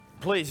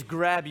Please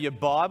grab your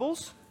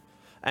Bibles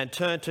and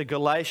turn to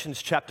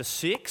Galatians chapter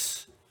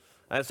 6.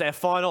 It's our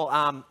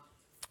final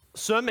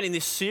sermon in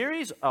this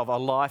series of a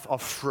life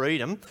of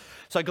freedom.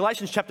 So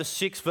Galatians chapter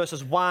 6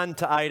 verses 1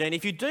 to 18.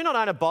 If you do not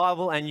own a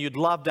Bible and you'd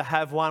love to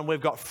have one, we've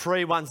got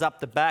free ones up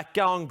the back.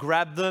 Go and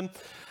grab them.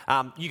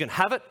 You can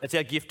have it. It's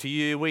our gift to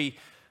you. We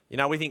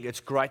think it's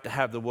great to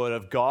have the Word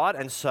of God,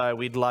 and so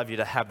we'd love you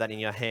to have that in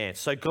your hands.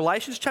 So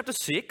Galatians chapter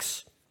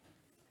 6,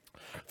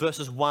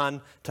 verses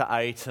 1 to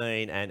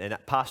 18, and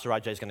Pastor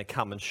AJ is going to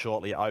come and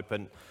shortly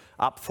open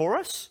up for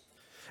us.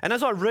 And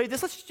as I read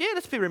this,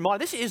 let's be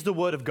reminded, this is the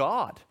Word of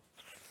God.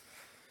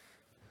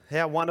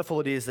 How wonderful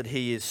it is that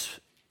He has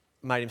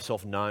made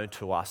Himself known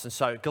to us. And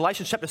so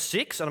Galatians chapter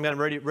 6, and I'm going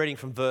to be reading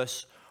from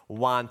verse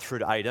 1 through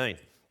to 18.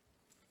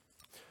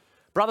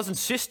 Brothers and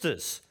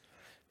sisters,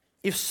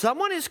 if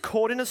someone is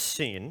caught in a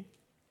sin,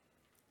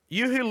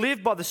 you who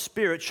live by the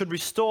Spirit should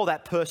restore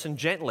that person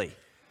gently.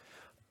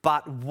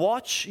 But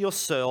watch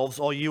yourselves,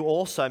 or you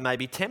also may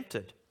be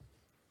tempted.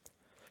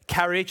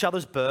 Carry each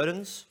other's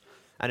burdens,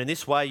 and in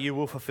this way you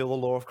will fulfill the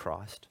law of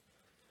Christ.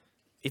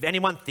 If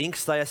anyone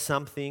thinks they are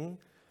something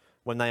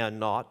when they are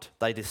not,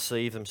 they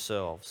deceive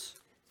themselves.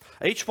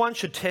 Each one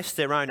should test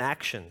their own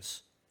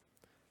actions.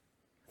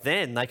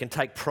 Then they can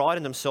take pride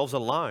in themselves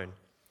alone,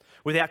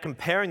 without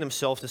comparing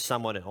themselves to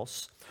someone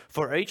else,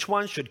 for each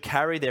one should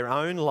carry their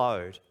own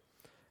load.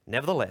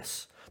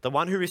 Nevertheless, the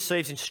one who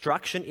receives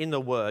instruction in the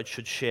word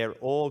should share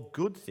all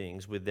good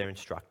things with their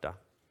instructor.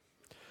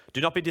 Do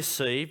not be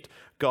deceived.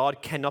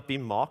 God cannot be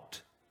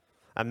mocked.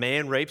 A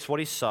man reaps what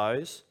he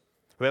sows.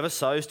 Whoever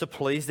sows to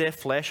please their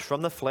flesh,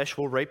 from the flesh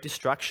will reap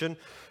destruction.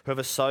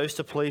 Whoever sows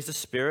to please the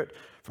Spirit,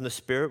 from the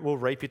Spirit will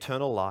reap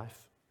eternal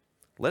life.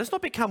 Let us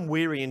not become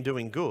weary in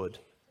doing good,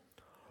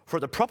 for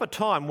at the proper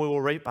time we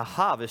will reap a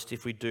harvest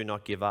if we do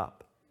not give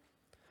up.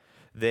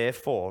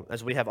 Therefore,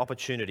 as we have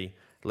opportunity,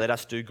 let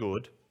us do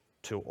good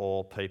to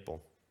all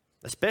people,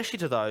 especially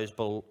to those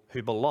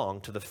who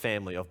belong to the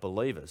family of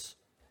believers.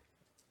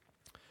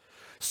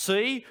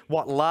 See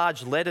what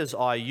large letters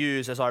I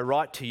use as I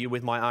write to you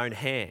with my own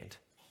hand.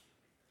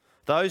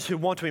 Those who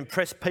want to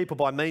impress people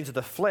by means of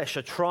the flesh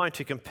are trying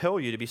to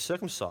compel you to be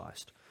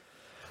circumcised.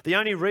 The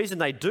only reason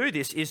they do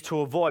this is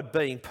to avoid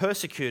being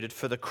persecuted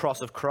for the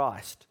cross of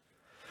Christ.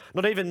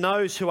 Not even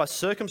those who are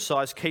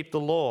circumcised keep the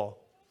law.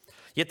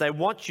 Yet they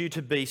want you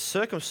to be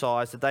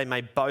circumcised that they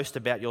may boast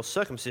about your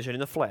circumcision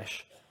in the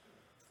flesh.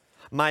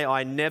 May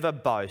I never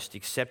boast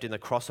except in the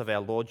cross of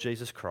our Lord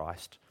Jesus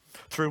Christ,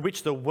 through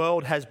which the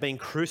world has been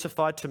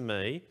crucified to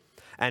me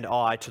and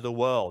I to the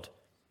world.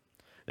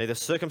 Neither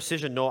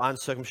circumcision nor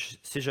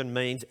uncircumcision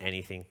means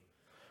anything.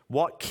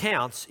 What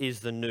counts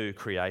is the new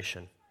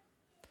creation.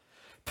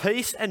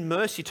 Peace and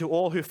mercy to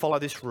all who follow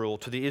this rule,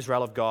 to the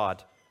Israel of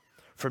God.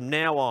 From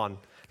now on,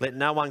 let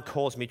no one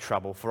cause me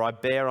trouble, for I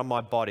bear on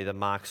my body the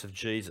marks of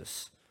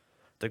Jesus.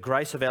 The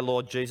grace of our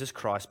Lord Jesus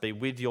Christ be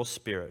with your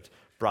spirit,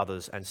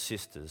 brothers and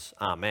sisters.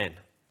 Amen.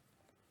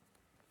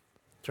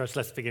 Church,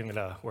 let's begin with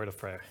a word of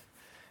prayer.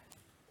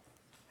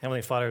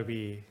 Heavenly Father,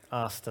 we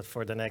ask that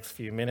for the next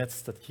few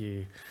minutes that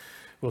you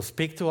will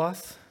speak to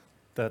us,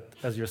 that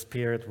as your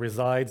Spirit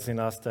resides in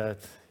us, that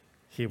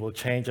He will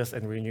change us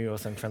and renew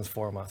us and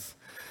transform us,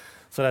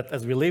 so that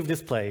as we leave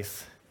this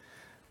place,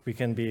 we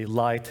can be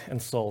light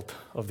and salt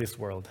of this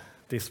world.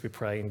 This we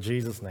pray in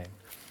Jesus' name.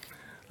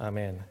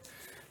 Amen.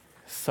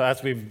 So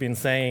as we've been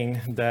saying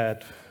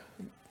that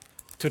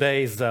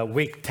today is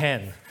week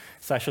 10.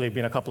 It's actually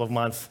been a couple of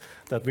months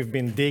that we've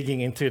been digging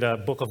into the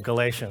book of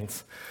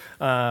Galatians.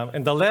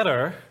 And the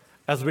letter,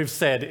 as we've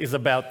said, is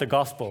about the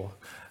gospel.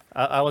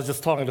 I was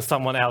just talking to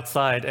someone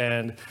outside,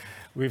 and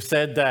we've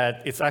said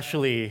that it's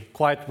actually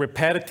quite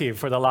repetitive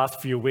for the last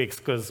few weeks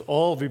because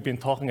all we've been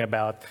talking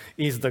about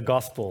is the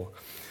gospel.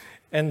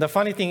 And the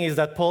funny thing is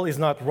that Paul is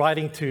not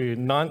writing to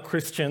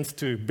non-Christians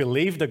to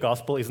believe the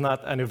gospel. It's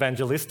not an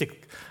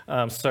evangelistic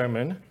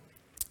sermon,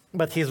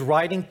 but he's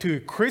writing to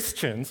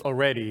Christians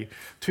already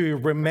to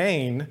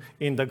remain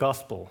in the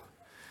gospel.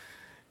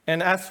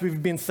 And as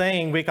we've been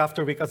saying week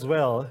after week as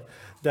well,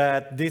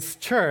 that this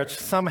church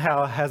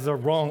somehow has a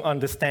wrong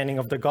understanding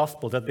of the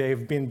gospel, that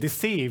they've been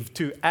deceived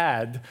to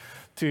add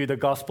to the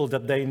gospel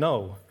that they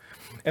know.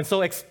 And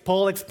so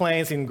Paul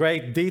explains in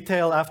great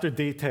detail after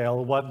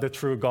detail what the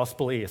true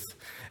gospel is.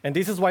 And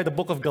this is why the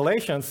book of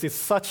Galatians is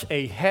such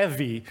a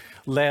heavy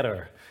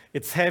letter.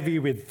 It's heavy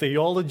with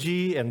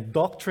theology and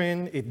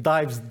doctrine. It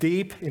dives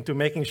deep into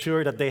making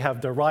sure that they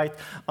have the right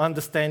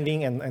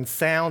understanding and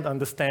sound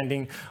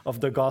understanding of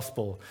the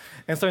gospel.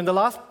 And so in the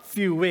last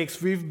few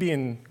weeks, we've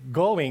been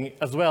going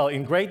as well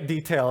in great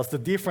details the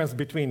difference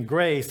between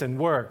grace and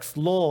works,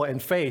 law and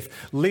faith,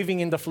 living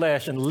in the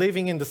flesh and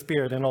living in the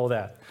Spirit and all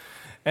that.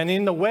 And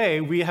in a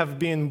way, we have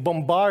been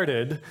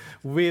bombarded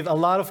with a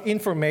lot of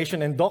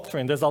information and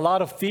doctrine. There's a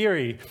lot of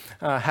theory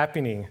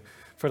happening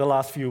for the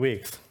last few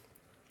weeks.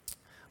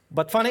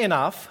 But funny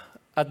enough,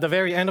 at the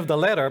very end of the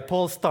letter,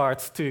 Paul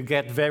starts to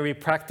get very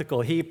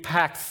practical. He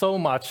packs so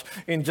much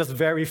in just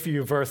very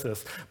few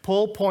verses.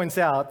 Paul points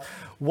out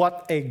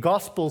what a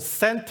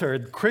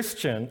gospel-centered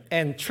Christian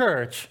and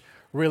church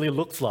really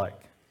looks like.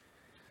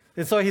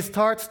 And so he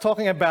starts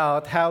talking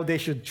about how they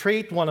should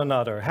treat one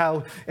another,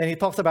 and he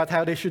talks about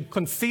how they should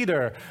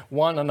consider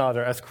one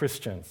another as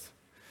Christians.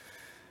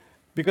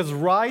 Because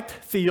right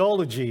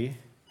theology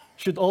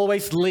should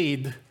always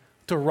lead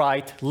to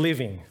right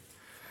living.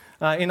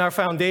 In our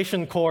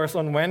foundation course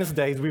on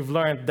Wednesdays, we've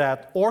learned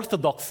that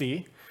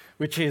orthodoxy,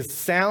 which is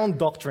sound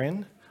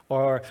doctrine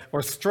or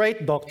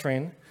straight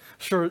doctrine,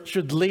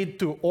 should lead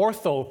to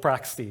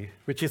orthopraxy,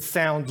 which is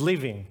sound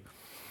living.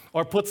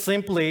 Or put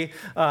simply,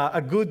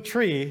 a good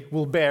tree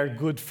will bear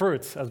good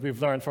fruits, as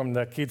we've learned from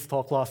the kids'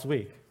 talk last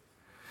week.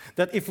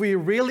 That if we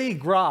really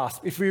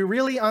grasp, if we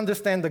really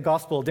understand the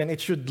gospel, then it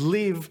should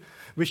lead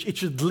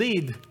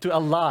to a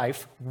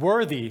life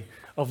worthy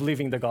of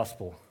living the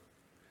gospel.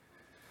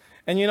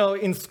 And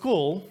in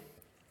school,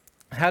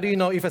 how do you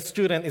know if a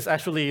student is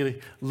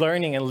actually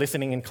learning and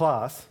listening in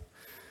class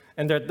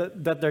and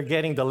that they're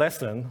getting the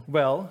lesson?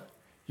 Well,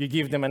 you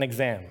give them an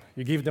exam,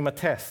 you give them a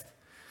test.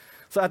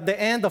 So at the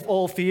end of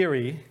all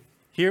theory,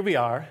 here we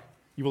are,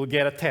 you will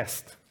get a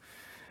test.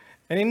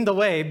 And in the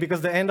way,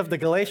 because the end of the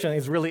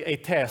Galatians is really a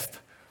test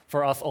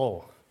for us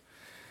all.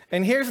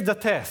 And here's the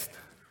test.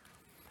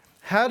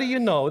 How do you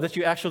know that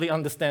you actually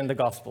understand the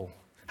gospel?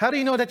 How do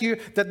you know that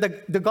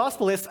the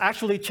gospel is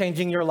actually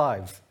changing your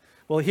lives?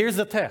 Well, here's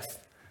the test.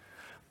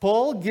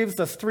 Paul gives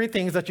us 3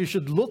 things that you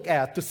should look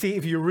at to see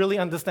if you really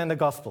understand the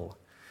gospel.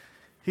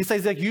 He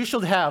says that you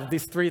should have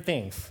these 3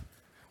 things.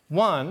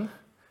 1,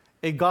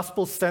 a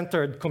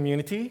gospel-centered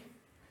community.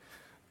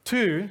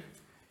 2,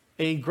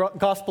 a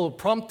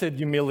gospel-prompted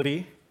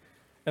humility.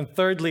 And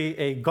thirdly,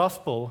 a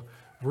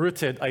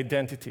gospel-rooted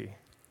identity.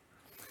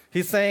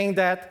 He's saying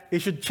that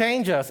it should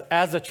change us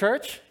as a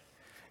church,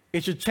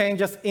 it should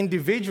change us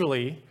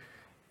individually,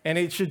 and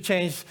it should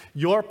change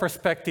your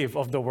perspective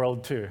of the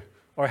world too,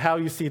 or how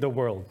you see the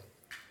world.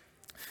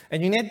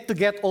 And you need to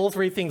get all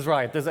 3 things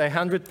right. There's a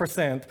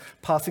 100%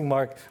 passing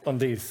mark on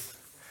these.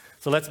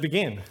 So let's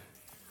begin.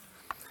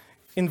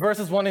 In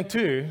verses 1 and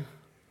 2,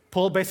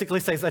 Paul basically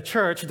says a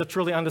church that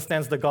truly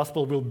understands the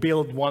gospel will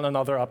build one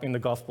another up in the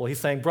gospel. He's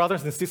saying,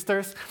 brothers and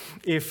sisters,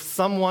 if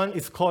someone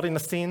is caught in a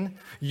sin,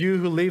 you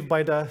who live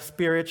by the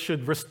Spirit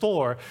should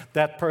restore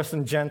that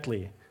person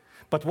gently.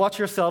 But watch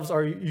yourselves,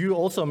 or you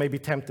also may be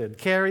tempted.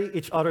 Carry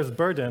each other's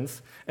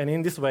burdens, and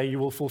in this way you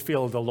will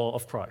fulfill the law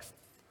of Christ.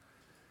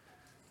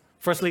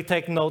 Firstly,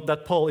 take note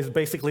that Paul is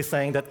basically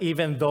saying that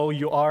even though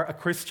you are a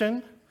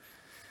Christian,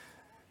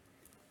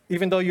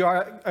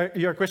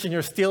 you're a Christian,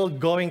 you're still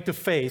going to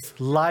face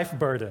life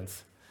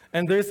burdens.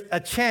 And there's a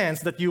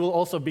chance that you will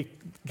also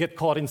get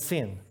caught in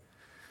sin.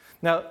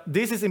 Now,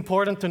 this is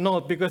important to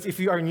note because if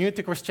you are new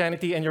to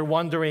Christianity and you're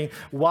wondering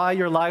why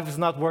your life is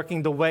not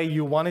working the way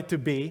you want it to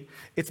be,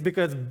 it's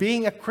because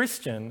being a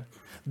Christian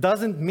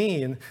doesn't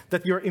mean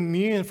that you're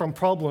immune from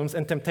problems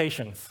and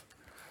temptations.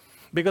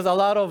 Because a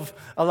lot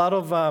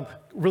of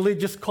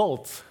religious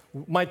cults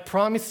might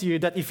promise you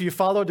that if you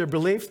follow their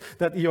beliefs,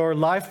 that your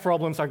life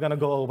problems are going to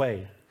go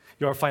away.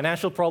 Your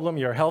financial problem,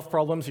 your health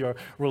problems, your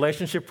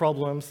relationship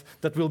problems,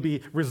 that will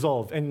be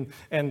resolved.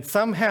 And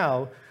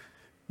somehow,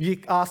 you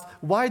ask,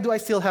 why do I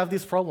still have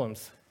these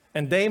problems?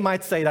 And they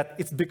might say that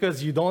it's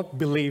because you don't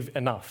believe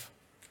enough.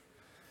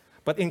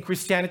 But in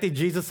Christianity,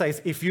 Jesus says,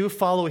 if you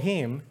follow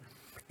him,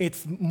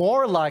 it's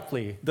more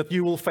likely that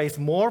you will face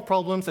more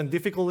problems and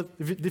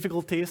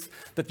difficulties,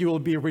 that you will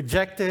be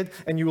rejected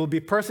and you will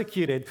be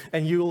persecuted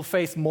and you will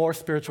face more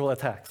spiritual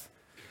attacks.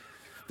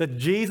 That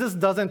Jesus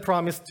doesn't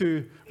promise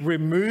to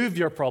remove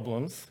your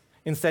problems.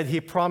 Instead,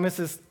 he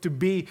promises to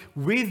be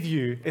with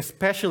you,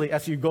 especially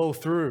as you go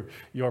through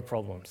your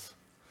problems.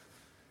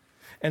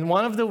 And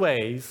one of the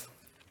ways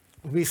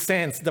we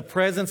sense the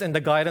presence and the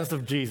guidance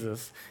of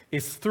Jesus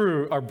is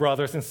through our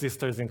brothers and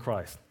sisters in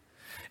Christ.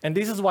 And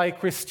this is why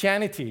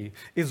Christianity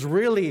is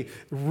really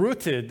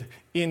rooted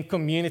in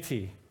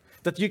community.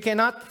 That you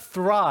cannot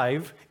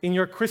thrive in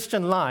your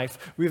Christian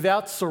life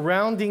without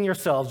surrounding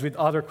yourselves with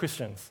other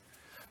Christians.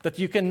 That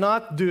you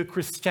cannot do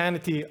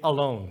Christianity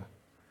alone.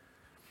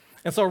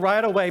 And so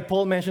right away,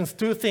 Paul mentions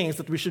 2 things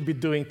that we should be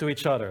doing to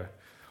each other.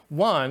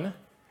 1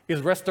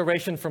 is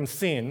restoration from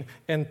sin,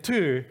 and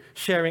 2,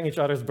 sharing each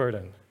other's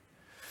burden.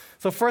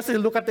 So firstly,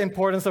 look at the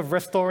importance of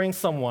restoring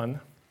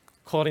someone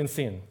caught in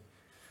sin.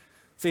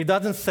 So it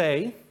doesn't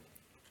say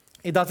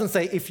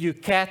if you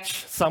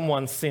catch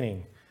someone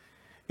sinning.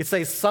 It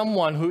says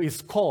someone who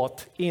is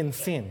caught in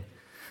sin.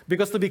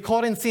 Because to be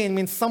caught in sin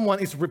means someone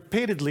is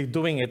repeatedly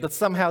doing it, that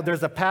somehow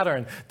there's a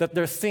pattern, that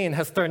their sin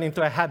has turned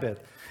into a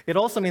habit. It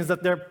also means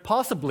that they're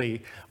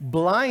possibly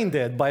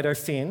blinded by their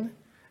sin,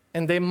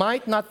 and they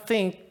might not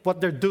think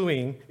what they're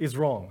doing is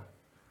wrong.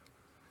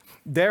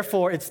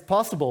 Therefore, it's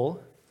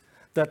possible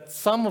that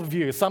some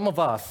of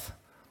us,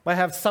 might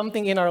have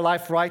something in our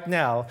life right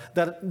now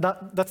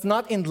that's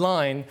not in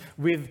line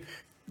with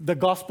the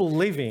gospel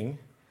living,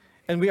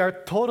 and we are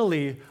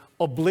totally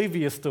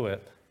oblivious to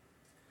it.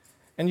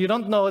 And you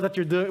don't know that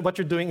what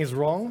you're doing is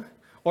wrong,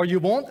 or you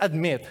won't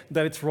admit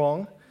that it's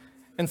wrong,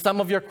 and some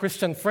of your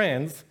Christian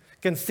friends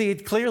can see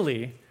it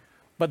clearly,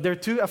 but they're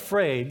too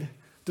afraid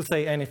to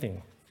say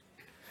anything.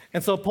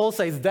 And so Paul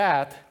says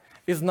that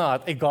is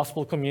not a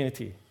gospel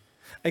community.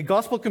 A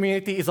gospel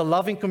community is a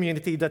loving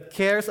community that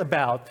cares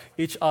about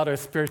each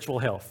other's spiritual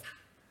health,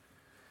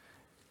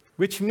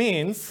 which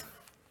means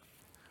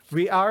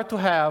we are to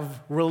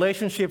have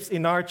relationships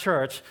in our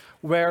church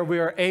where we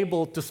are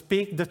able to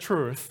speak the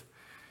truth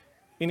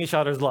in each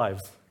other's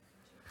lives.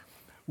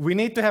 We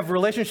need to have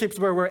relationships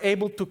where we're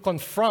able to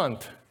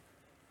confront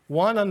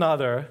one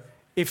another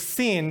if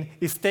sin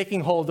is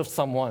taking hold of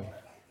someone.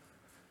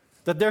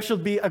 That there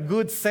should be a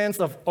good sense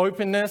of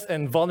openness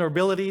and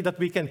vulnerability, that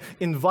we can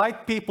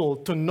invite people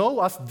to know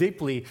us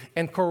deeply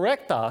and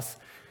correct us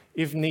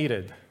if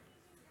needed.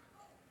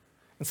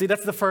 And see,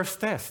 that's the first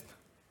test.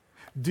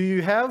 Do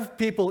you have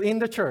people in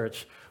the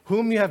church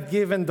whom you have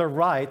given the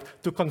right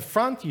to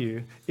confront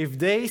you if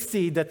they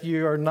see that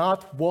you are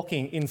not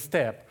walking in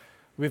step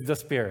with the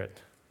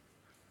Spirit?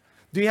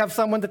 Do you have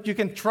someone that you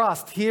can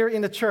trust here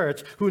in the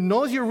church who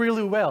knows you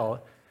really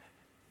well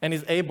and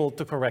is able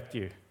to correct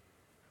you?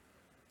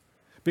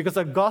 Because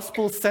a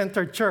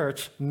gospel-centered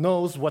church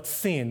knows what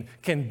sin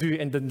can do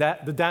and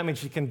the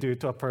damage it can do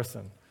to a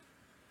person.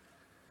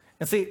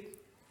 And see,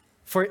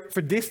 for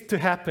this to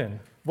happen,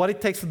 what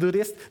it takes to do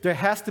this, there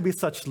has to be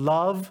such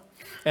love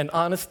and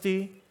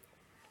honesty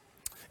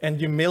and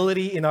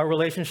humility in our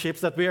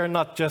relationships that we are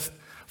not just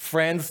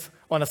friends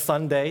on a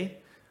Sunday,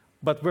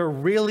 but we're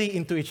really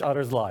into each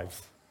other's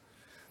lives.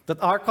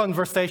 That our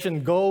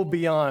conversation go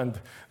beyond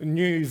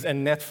news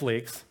and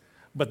Netflix,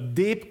 but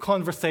deep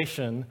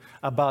conversation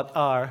about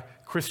our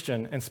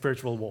Christian and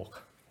spiritual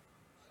walk.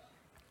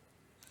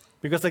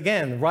 Because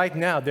again, right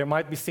now, there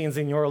might be sins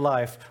in your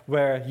life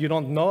where you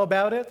don't know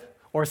about it,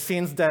 or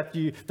sins that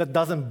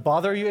doesn't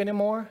bother you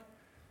anymore,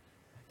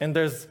 and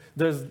there's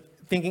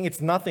thinking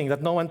it's nothing,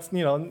 that no one's,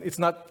 it's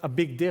not a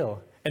big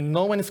deal, and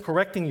no one is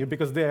correcting you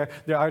because they're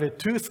either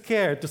too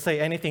scared to say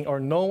anything or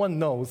no one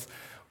knows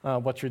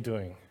what you're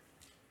doing.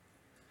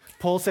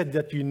 Paul said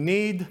that you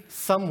need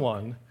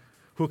someone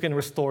who can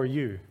restore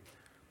you.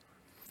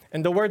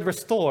 And the word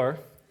restore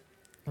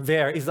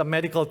there is a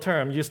medical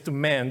term used to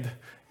mend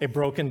a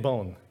broken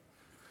bone.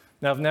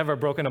 Now, I've never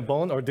broken a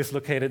bone or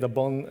dislocated a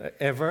bone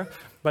ever,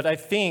 but I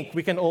think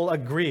we can all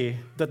agree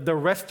that the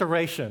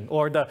restoration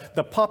or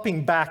the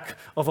popping back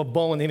of a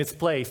bone in its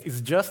place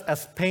is just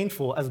as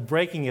painful as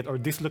breaking it or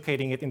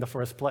dislocating it in the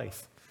first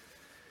place.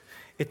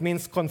 It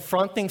means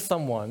confronting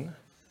someone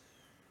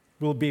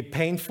will be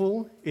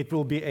painful, it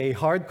will be a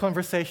hard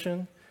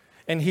conversation,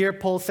 and here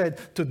Paul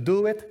said to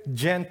do it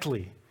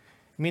gently,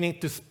 meaning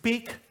to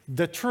speak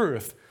the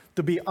truth,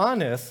 to be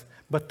honest,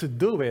 but to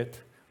do it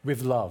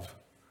with love.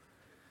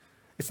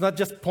 It's not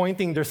just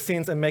pointing their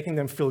sins and making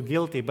them feel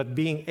guilty, but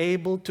being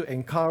able to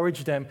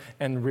encourage them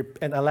and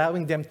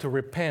allowing them to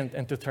repent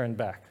and to turn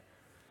back.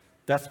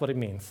 That's what it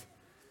means.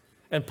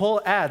 And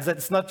Paul adds that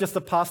it's not just the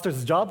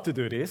pastor's job to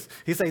do this.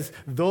 He says,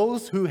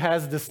 those who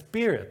has the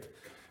Spirit,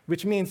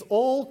 which means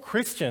all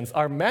Christians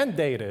are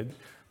mandated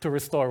to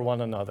restore one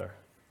another.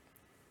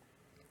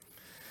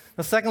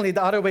 Now, secondly,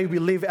 the other way we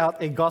live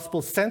out a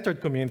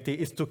gospel-centered community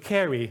is to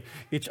carry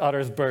each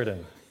other's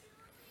burden.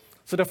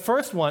 So the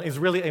first one is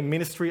really a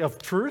ministry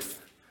of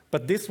truth,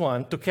 but this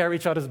one, to carry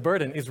each other's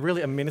burden, is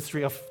really a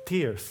ministry of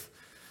tears.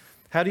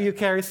 How do you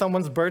carry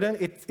someone's burden?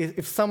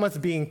 If someone's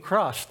being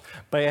crushed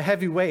by a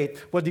heavy weight,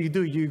 what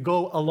do? You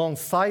go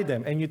alongside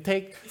them and you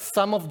take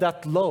some of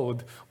that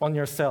load on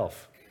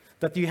yourself,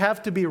 that you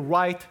have to be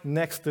right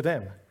next to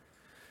them.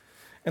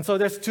 And so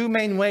there's two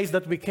main ways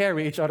that we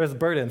carry each other's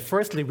burden.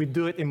 Firstly, we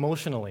do it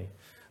emotionally.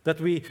 That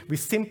we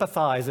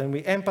sympathize and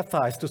we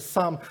empathize to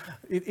some.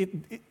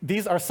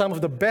 These are some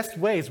of the best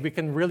ways we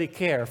can really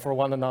care for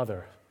one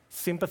another.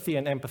 Sympathy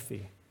and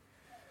empathy.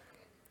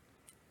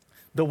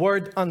 The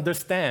word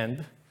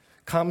understand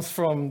comes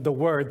from the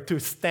word to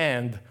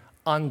stand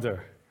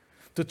under.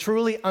 To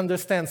truly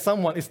understand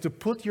someone is to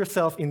put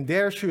yourself in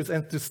their shoes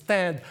and to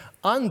stand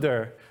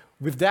under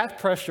with that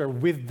pressure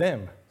with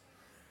them.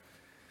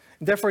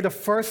 Therefore, the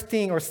first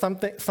thing or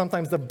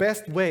sometimes the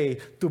best way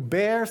to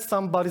bear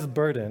somebody's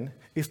burden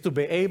is to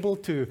be able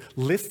to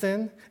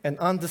listen and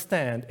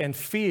understand and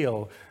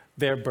feel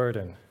their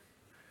burden.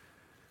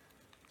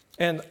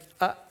 And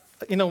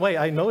in a way,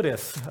 I know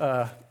this.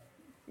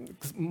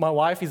 My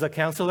wife is a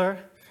counselor,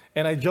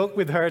 and I joke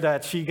with her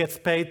that she gets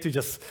paid to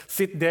just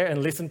sit there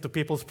and listen to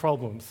people's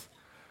problems.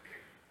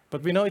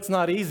 But we know it's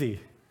not easy.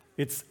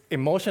 It's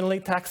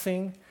emotionally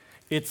taxing.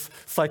 It's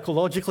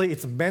psychologically,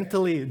 it's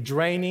mentally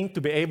draining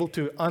to be able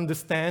to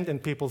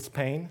understand people's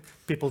pain.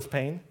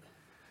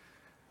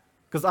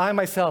 Because I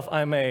myself,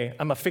 I'm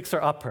a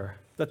fixer-upper.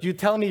 That you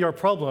tell me your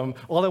problem,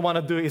 all I want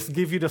to do is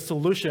give you the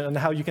solution and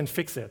how you can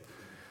fix it.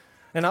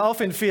 And I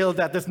often feel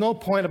that there's no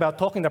point about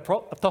talking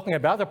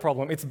about the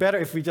problem. It's better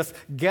if we just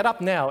get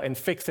up now and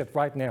fix it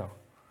right now.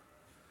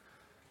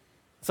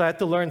 So I had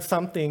to learn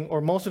something,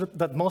 or most of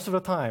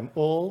the time,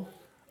 all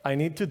I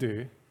need to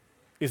do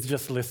is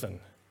just listen.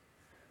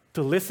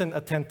 To listen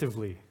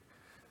attentively,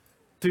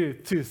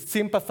 to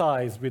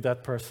sympathize with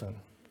that person.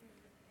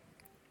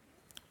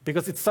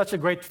 Because it's such a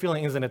great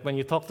feeling, isn't it, when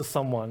you talk to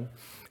someone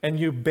and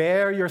you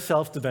bare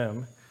yourself to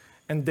them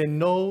and they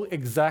know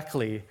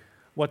exactly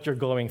what you're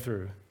going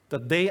through.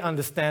 That they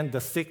understand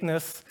the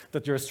sickness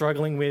that you're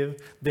struggling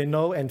with. They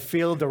know and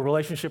feel the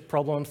relationship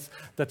problems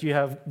that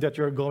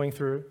you're going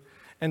through.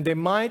 And they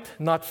might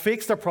not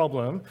fix the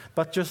problem,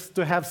 but just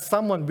to have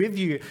someone with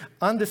you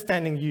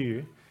understanding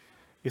you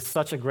is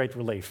such a great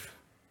relief.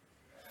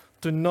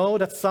 To know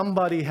that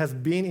somebody has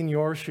been in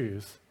your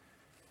shoes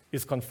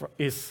is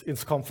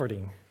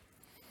comforting.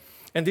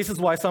 And this is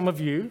why some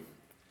of you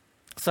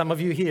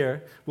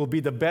here will be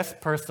the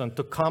best person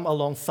to come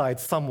alongside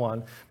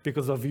someone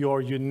because of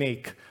your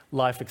unique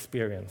life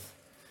experience.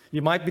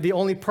 You might be the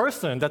only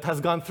person that has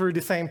gone through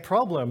the same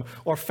problem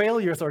or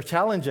failures or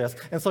challenges,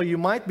 and so you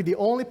might be the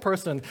only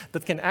person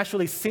that can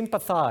actually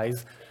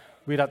sympathize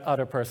with that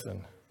other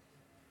person.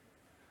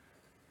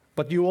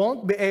 But you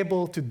won't be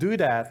able to do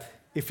that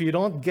if you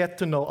don't get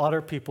to know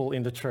other people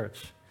in the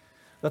church.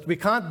 That we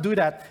can't do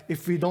that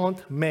if we don't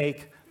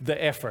make the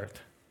effort.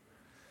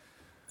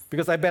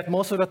 Because I bet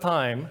most of the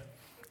time,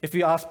 if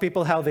you ask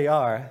people how they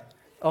are,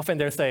 often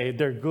they say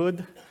they're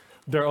good,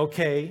 they're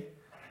okay,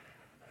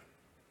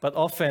 but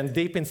often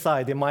deep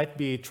inside they might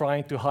be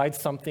trying to hide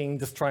something,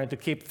 just trying to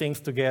keep things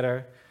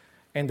together,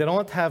 and they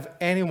don't have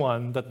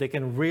anyone that they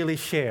can really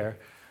share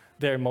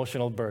their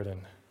emotional burden.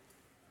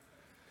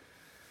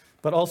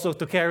 But also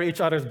to carry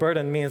each other's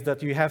burden means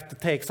that you have to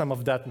take some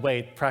of that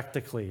weight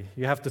practically.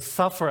 You have to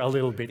suffer a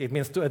little bit. It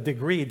means to a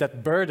degree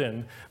that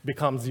burden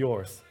becomes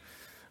yours.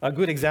 A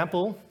good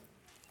example,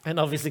 an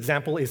obvious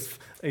example,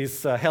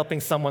 is helping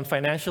someone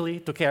financially.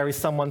 To carry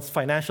someone's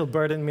financial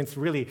burden means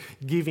really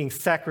giving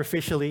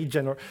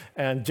sacrificially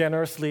and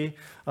generously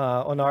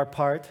on our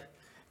part.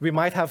 We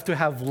might have to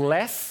have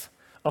less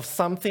of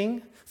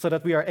something so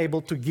that we are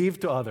able to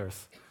give to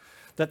others.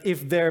 That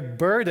if their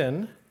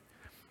burden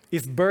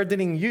is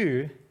burdening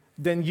you,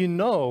 then you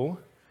know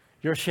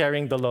you're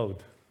sharing the load.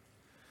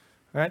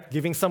 Right?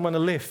 Giving someone a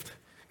lift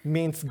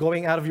means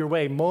going out of your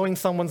way, mowing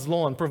someone's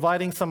lawn,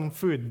 providing some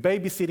food,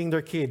 babysitting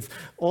their kids.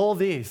 All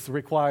this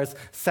requires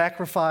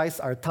sacrifice,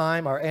 our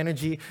time, our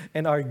energy,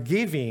 and our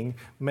giving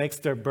makes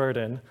their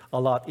burden a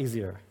lot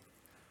easier.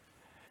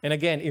 And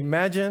again,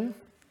 imagine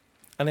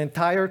an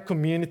entire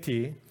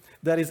community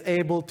that is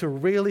able to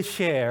really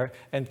share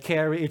and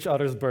carry each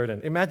other's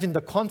burden. Imagine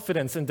the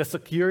confidence and the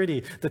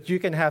security that you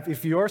can have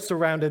if you're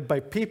surrounded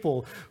by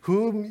people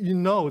whom you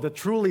know that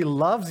truly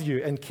loves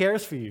you and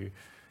cares for you.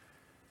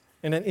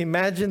 And then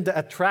imagine the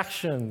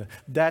attraction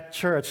that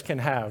church can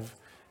have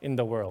in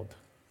the world.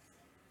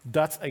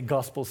 That's a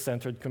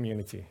gospel-centered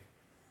community.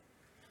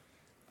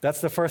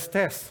 That's the first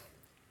test.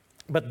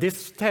 But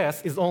this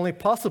test is only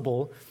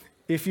possible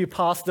if you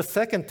pass the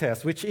second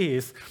test, which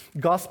is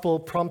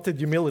gospel-prompted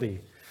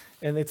humility.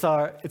 And it's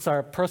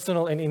our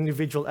personal and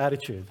individual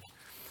attitude.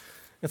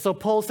 And so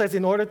Paul says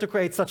in order to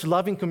create such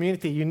loving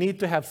community, you need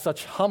to have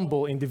such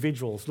humble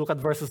individuals. Look at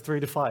verses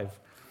 3-5.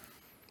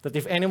 That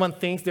if anyone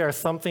thinks they are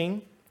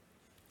something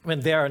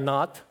when they are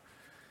not,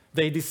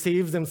 they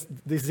deceive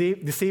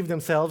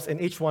themselves, and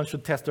each one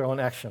should test their own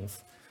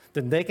actions.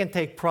 Then they can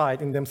take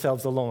pride in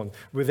themselves alone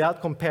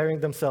without comparing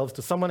themselves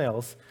to someone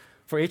else,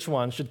 for each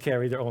one should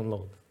carry their own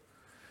load.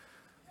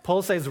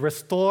 Paul says,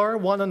 restore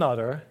one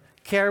another,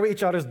 carry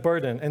each other's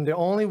burden, and the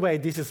only way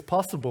this is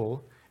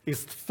possible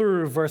is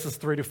through verses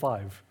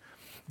 3-5.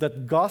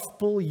 That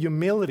gospel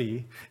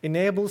humility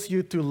enables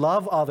you to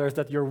love others,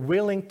 that you're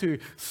willing to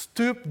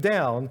stoop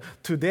down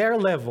to their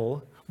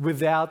level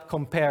without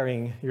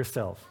comparing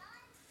yourself.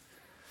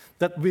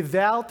 That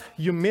without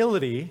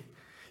humility,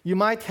 you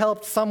might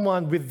help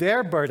someone with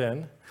their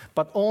burden,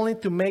 but only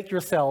to make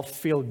yourself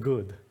feel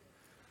good.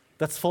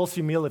 That's false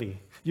humility.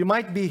 You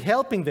might be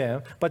helping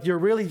them, but you're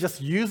really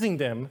just using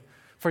them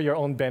for your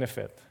own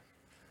benefit.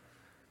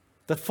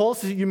 That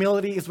false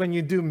humility is when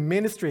you do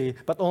ministry,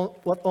 but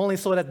only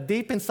so that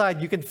deep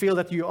inside you can feel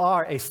that you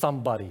are a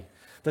somebody.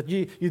 That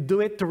you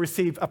do it to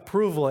receive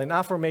approval and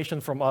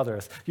affirmation from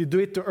others. You do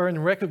it to earn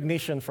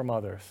recognition from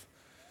others.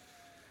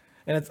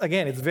 And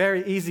it's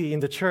very easy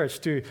in the church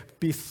to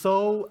be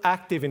so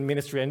active in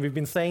ministry, and we've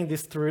been saying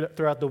this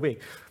throughout the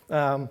week,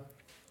 to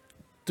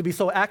be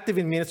so active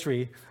in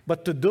ministry,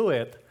 but to do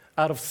it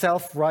out of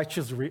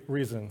self-righteous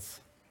reasons.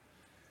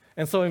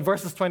 And so in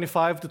verses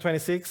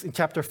 25-26 in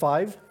chapter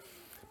 5,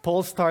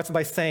 Paul starts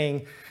by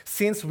saying,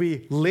 since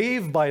we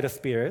live by the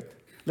Spirit,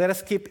 let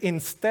us keep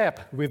in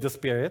step with the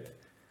Spirit,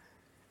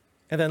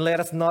 and then let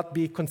us not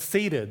be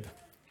conceited,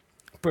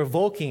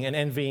 provoking and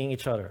envying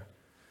each other.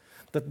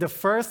 That the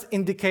first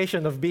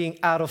indication of being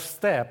out of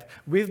step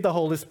with the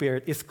Holy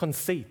Spirit is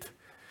conceit.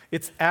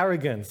 It's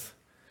arrogance.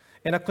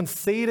 And a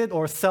conceited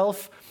or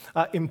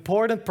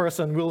self-important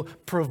person will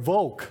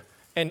provoke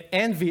and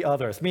envy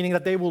others, meaning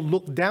that they will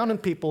look down on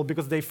people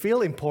because they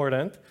feel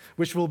important,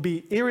 which will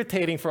be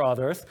irritating for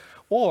others,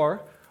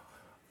 or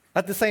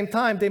at the same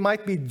time, they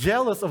might be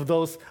jealous of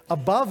those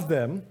above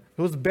them,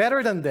 who's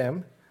better than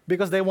them,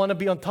 because they want to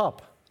be on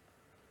top.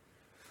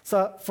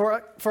 So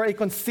for a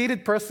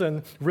conceited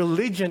person,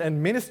 religion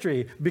and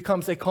ministry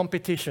becomes a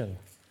competition.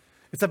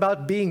 It's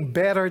about being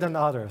better than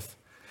others.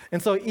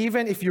 And so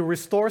even if you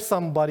restore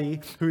somebody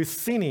who is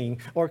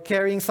sinning or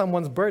carrying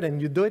someone's burden,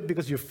 you do it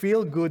because you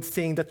feel good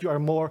seeing that you are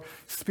more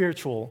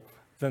spiritual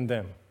than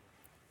them.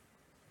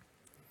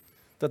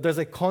 That there's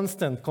a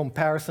constant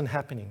comparison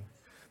happening.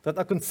 That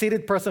a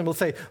conceited person will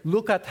say,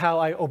 look at how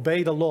I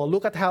obey the law.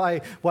 Look at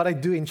what I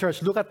do in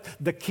church. Look at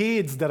the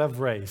kids that I've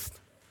raised.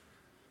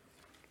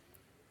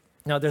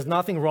 Now, there's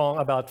nothing wrong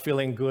about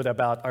feeling good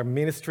about our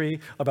ministry,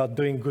 about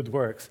doing good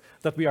works,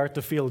 that we are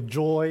to feel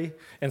joy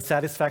and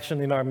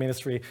satisfaction in our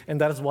ministry.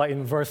 And that is why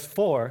in verse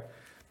 4,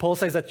 Paul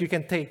says that you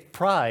can take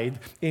pride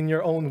in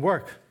your own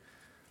work,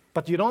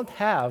 but you don't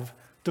have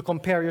to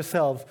compare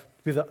yourself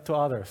to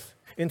others.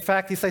 In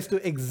fact, he says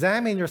to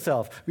examine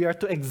yourself. We are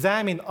to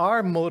examine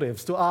our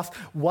motives, to ask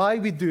why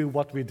we do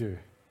what we do.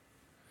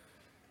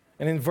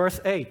 And in verse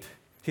 8,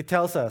 he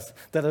tells us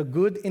that a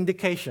good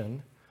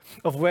indication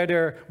of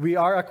whether we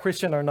are a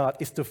Christian or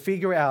not is to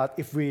figure out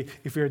if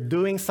we're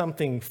doing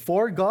something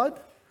for God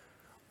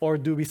or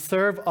do we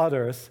serve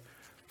others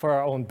for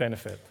our own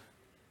benefit.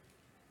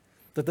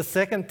 That the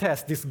second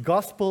test, this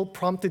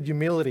gospel-prompted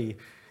humility,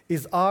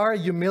 is our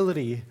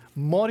humility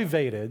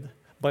motivated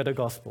by the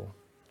gospel?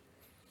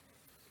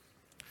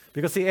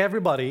 Because see,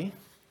 everybody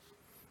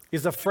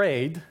is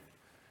afraid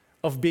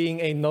of being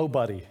a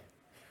nobody.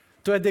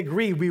 To a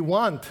degree, we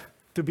want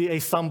to be a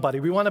somebody.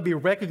 We want to be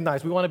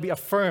recognized. We want to be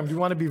affirmed. We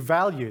want to be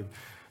valued.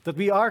 That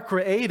we are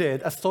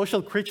created as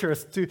social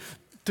creatures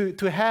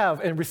to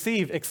have and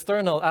receive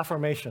external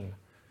affirmation.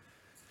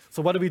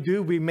 So what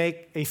do? We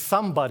make a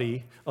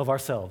somebody of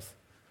ourselves.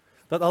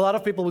 That a lot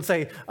of people would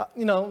say,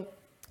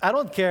 I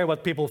don't care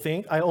what people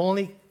think. I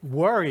only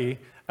worry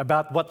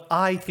about what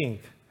I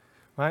think.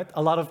 Right?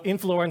 A lot of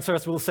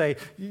influencers will say,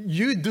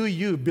 you do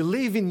you,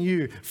 believe in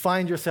you,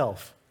 find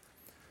yourself.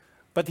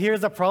 But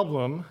here's the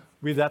problem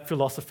with that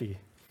philosophy.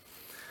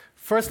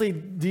 Firstly,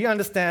 do you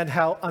understand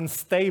how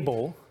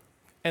unstable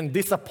and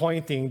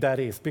disappointing that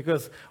is?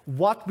 Because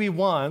what we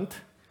want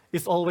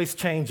is always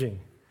changing.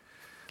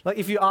 Like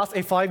if you ask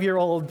a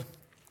 5-year-old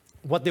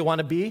what they want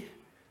to be,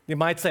 they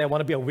might say, I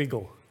want to be a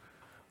Wiggle,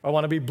 or I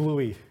want to be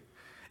Bluey.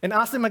 And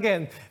ask them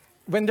again,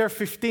 when they're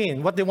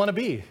 15, what they want to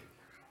be.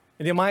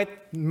 And they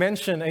might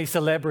mention a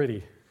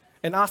celebrity.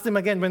 And ask them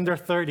again when they're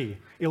 30.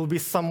 It will be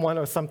someone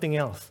or something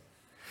else.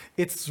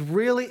 It's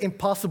really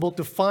impossible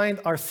to find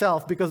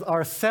ourselves because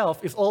our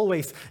self is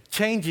always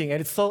changing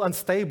and it's so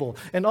unstable.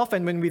 And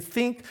often when we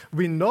think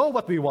we know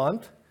what we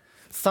want,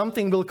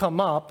 something will come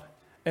up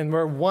and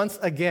we're once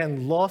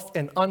again lost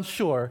and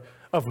unsure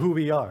of who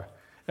we are.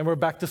 And we're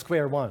back to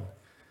square one.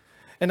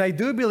 And I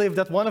do believe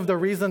that one of the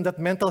reasons that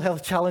mental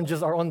health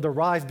challenges are on the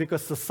rise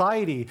because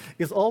society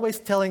is always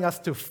telling us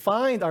to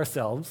find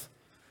ourselves.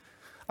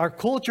 Our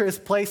culture is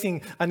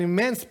placing an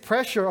immense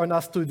pressure on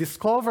us to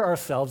discover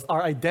ourselves,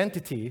 our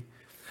identity,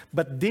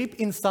 but deep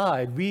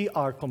inside, we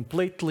are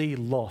completely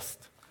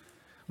lost.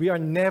 We are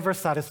never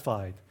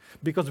satisfied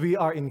because we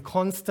are in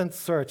constant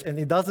search, and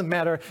it doesn't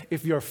matter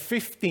if you're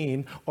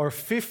 15 or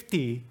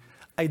 50,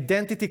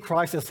 identity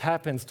crisis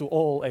happens to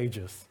all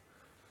ages.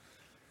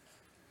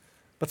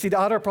 But see, the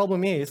other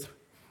problem is,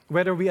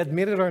 whether we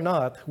admit it or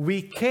not,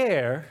 we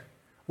care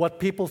what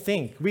people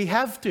think. We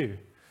have to.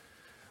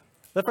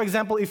 That, for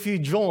example, if you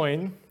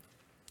join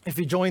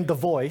The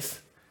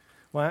Voice,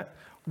 right,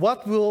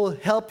 what will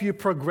help you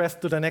progress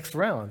to the next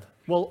round?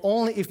 Well,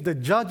 only if the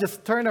judges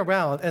turn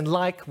around and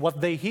like what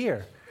they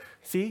hear.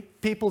 See?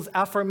 People's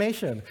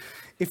affirmation.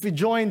 If you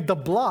join The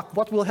Block,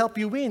 what will help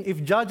you win?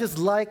 If judges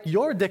like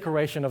your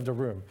decoration of the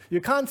room. You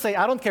can't say,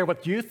 I don't care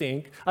what you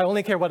think, I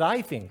only care what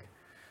I think.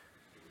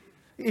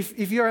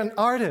 If you're an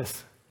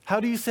artist, how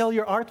do you sell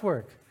your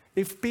artwork?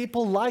 If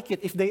people like it,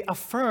 if they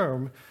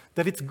affirm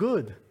that it's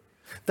good.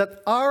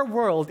 That our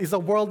world is a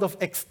world of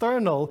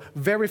external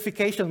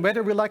verification.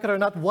 Whether we like it or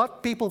not,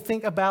 what people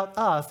think about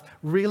us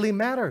really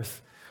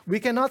matters. We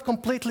cannot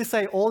completely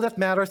say all that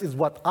matters is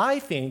what I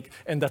think,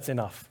 and that's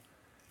enough.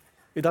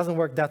 It doesn't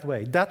work that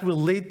way. That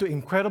will lead to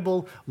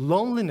incredible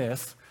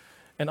loneliness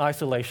and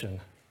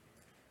isolation.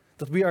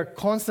 That we are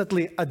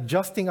constantly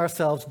adjusting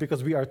ourselves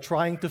because we are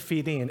trying to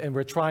fit in and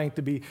we're trying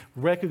to be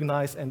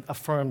recognized and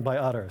affirmed by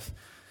others.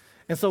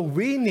 And so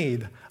we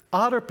need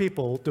other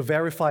people to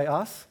verify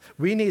us.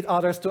 We need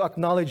others to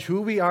acknowledge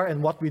who we are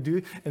and what we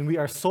do. And we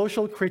are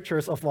social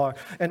creatures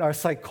and our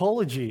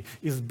psychology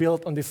is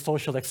built on this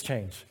social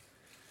exchange.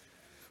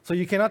 So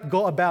you cannot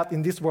go about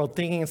in this world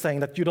thinking and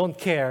saying that you don't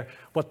care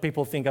what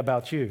people think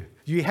about you.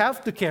 You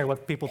have to care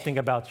what people think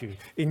about you.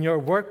 In your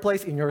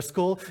workplace, in your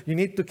school, you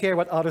need to care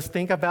what others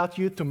think about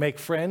you to make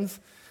friends.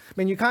 I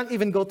mean, you can't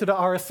even go to the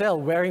RSL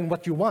wearing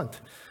what you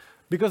want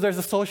because there's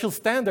a social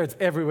standards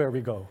everywhere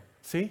we go.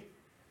 See?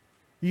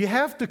 You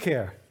have to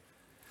care.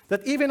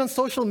 That even on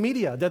social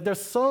media, that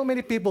there's so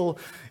many people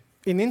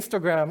in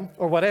Instagram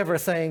or whatever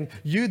saying,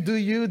 you do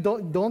you,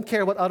 don't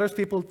care what others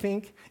people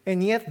think,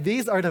 and yet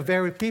these are the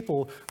very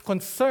people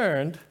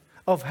concerned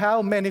of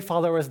how many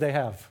followers they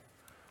have,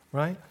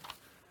 right?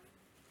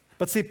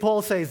 But see,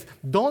 Paul says,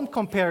 don't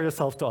compare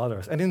yourself to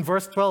others. And in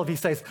verse 12, he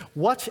says,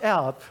 watch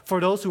out for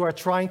those who are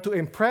trying to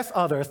impress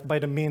others by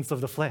the means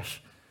of the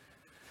flesh.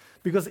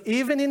 Because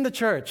even in the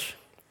church,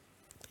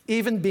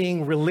 even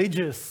being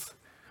religious,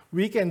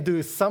 we can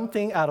do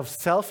something out of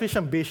selfish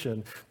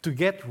ambition to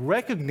get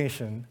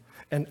recognition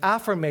and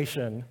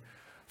affirmation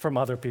from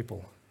other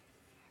people.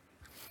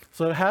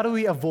 So how do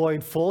we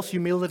avoid false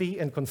humility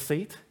and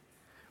conceit?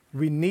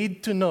 We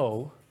need to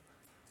know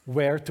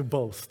where to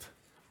boast.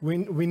 We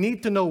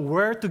need to know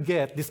where to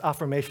get this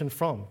affirmation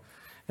from.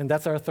 And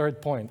that's our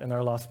third point and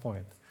our last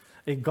point,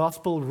 a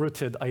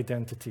gospel-rooted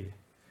identity.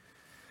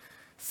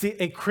 See,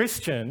 a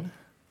Christian,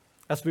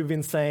 as we've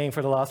been saying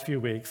for the last few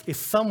weeks, is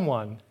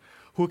someone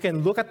who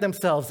can look at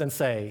themselves and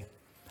say,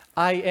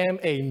 I am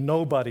a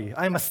nobody.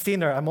 I'm a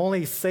sinner. I'm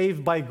only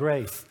saved by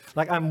grace.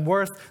 Like I'm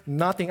worth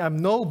nothing. I'm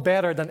no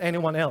better than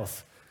anyone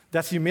else.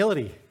 That's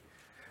humility.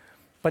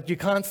 But you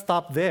can't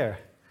stop there,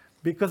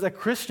 because a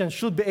Christian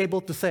should be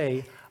able to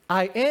say,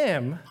 I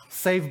am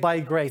saved by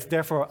grace.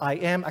 Therefore, I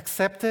am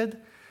accepted.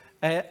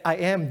 I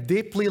am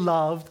deeply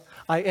loved.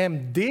 I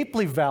am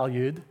deeply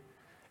valued.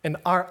 And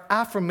our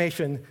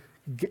affirmation,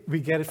 we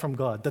get it from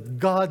God, that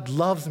God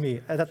loves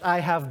me, and that I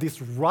have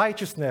this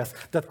righteousness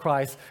that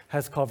Christ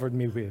has covered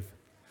me with.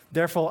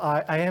 Therefore,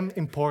 I am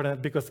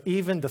important because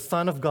even the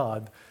Son of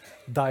God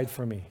died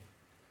for me.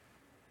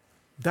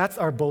 That's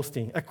our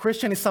boasting. A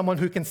Christian is someone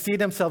who can see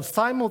themselves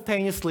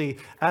simultaneously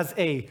as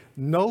a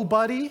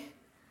nobody,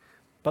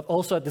 but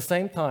also at the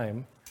same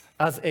time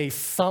as a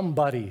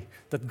somebody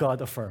that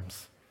God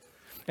affirms.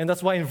 And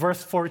that's why in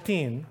verse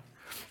 14,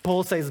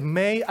 Paul says,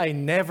 may I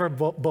never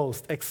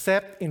boast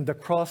except in the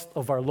cross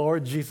of our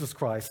Lord Jesus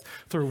Christ,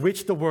 through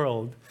which the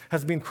world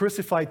has been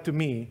crucified to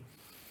me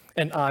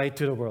and I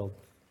to the world.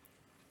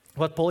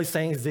 What Paul is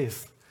saying is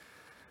this,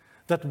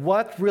 that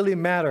what really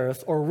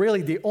matters, or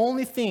really the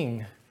only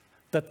thing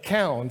that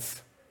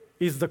counts,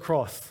 is the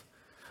cross.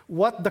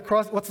 What's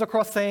the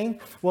cross saying?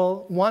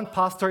 Well, one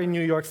pastor in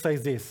New York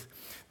says this.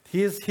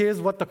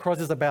 Here's what the cross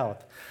is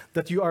about,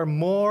 that you are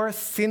more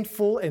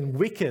sinful and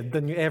wicked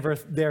than you ever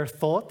dare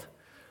thought,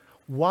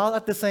 while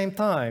at the same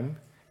time,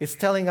 it's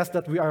telling us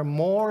that we are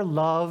more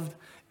loved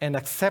and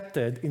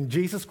accepted in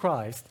Jesus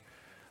Christ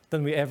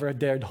than we ever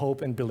dared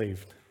hope and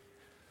believed.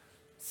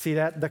 See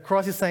that? The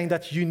cross is saying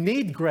that you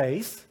need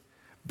grace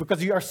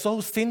because you are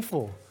so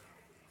sinful.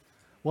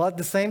 While at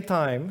the same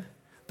time,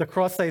 the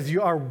cross says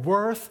you are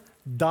worth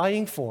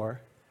dying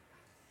for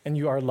and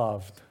you are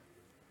loved.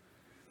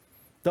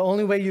 The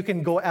only way you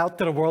can go out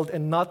to the world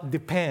and not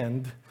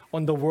depend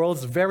on the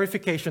world's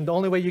verification, the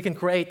only way you can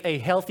create a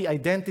healthy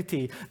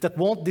identity that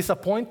won't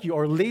disappoint you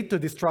or lead to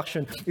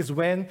destruction is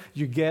when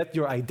you get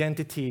your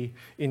identity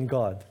in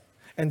God.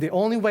 And the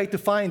only way to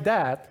find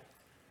that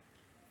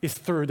is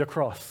through the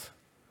cross.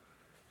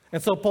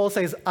 And so Paul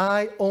says,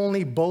 I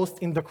only boast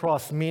in the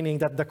cross, meaning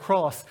that the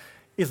cross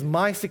is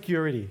my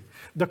security.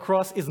 The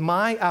cross is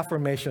my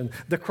affirmation.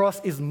 The cross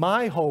is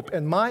my hope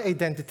and my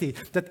identity,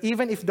 that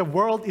even if the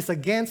world is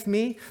against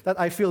me, that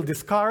I feel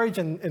discouraged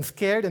and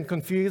scared and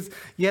confused,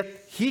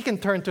 yet he can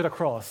turn to the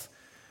cross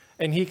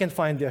and he can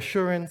find the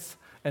assurance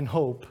and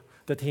hope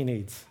that he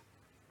needs.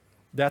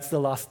 That's the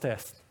last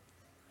test.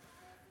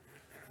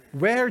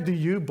 Where do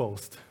you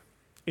boast?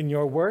 In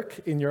your work,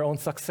 in your own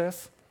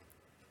success?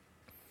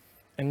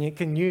 And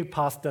can you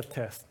pass that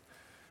test?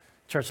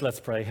 Church, let's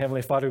pray.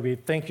 Heavenly Father, we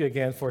thank you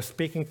again for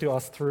speaking to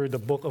us through the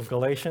book of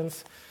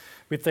Galatians.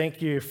 We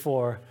thank you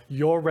for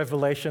your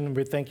revelation.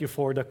 We thank you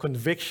for the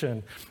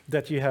conviction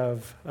that you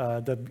have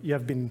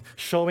been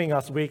showing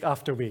us week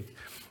after week.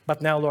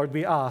 But now, Lord,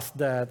 we ask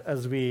that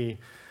as we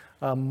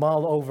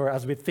mull over,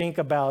 as we think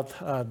about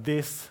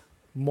this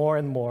more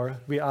and more,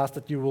 we ask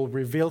that you will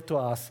reveal to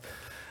us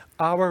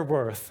our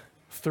worth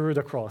through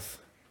the cross,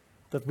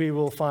 that we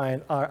will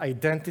find our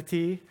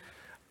identity,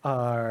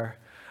 our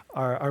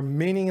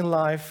meaning in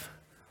life,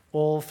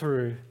 all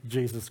through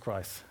Jesus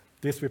Christ.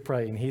 This we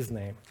pray in his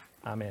name.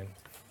 Amen.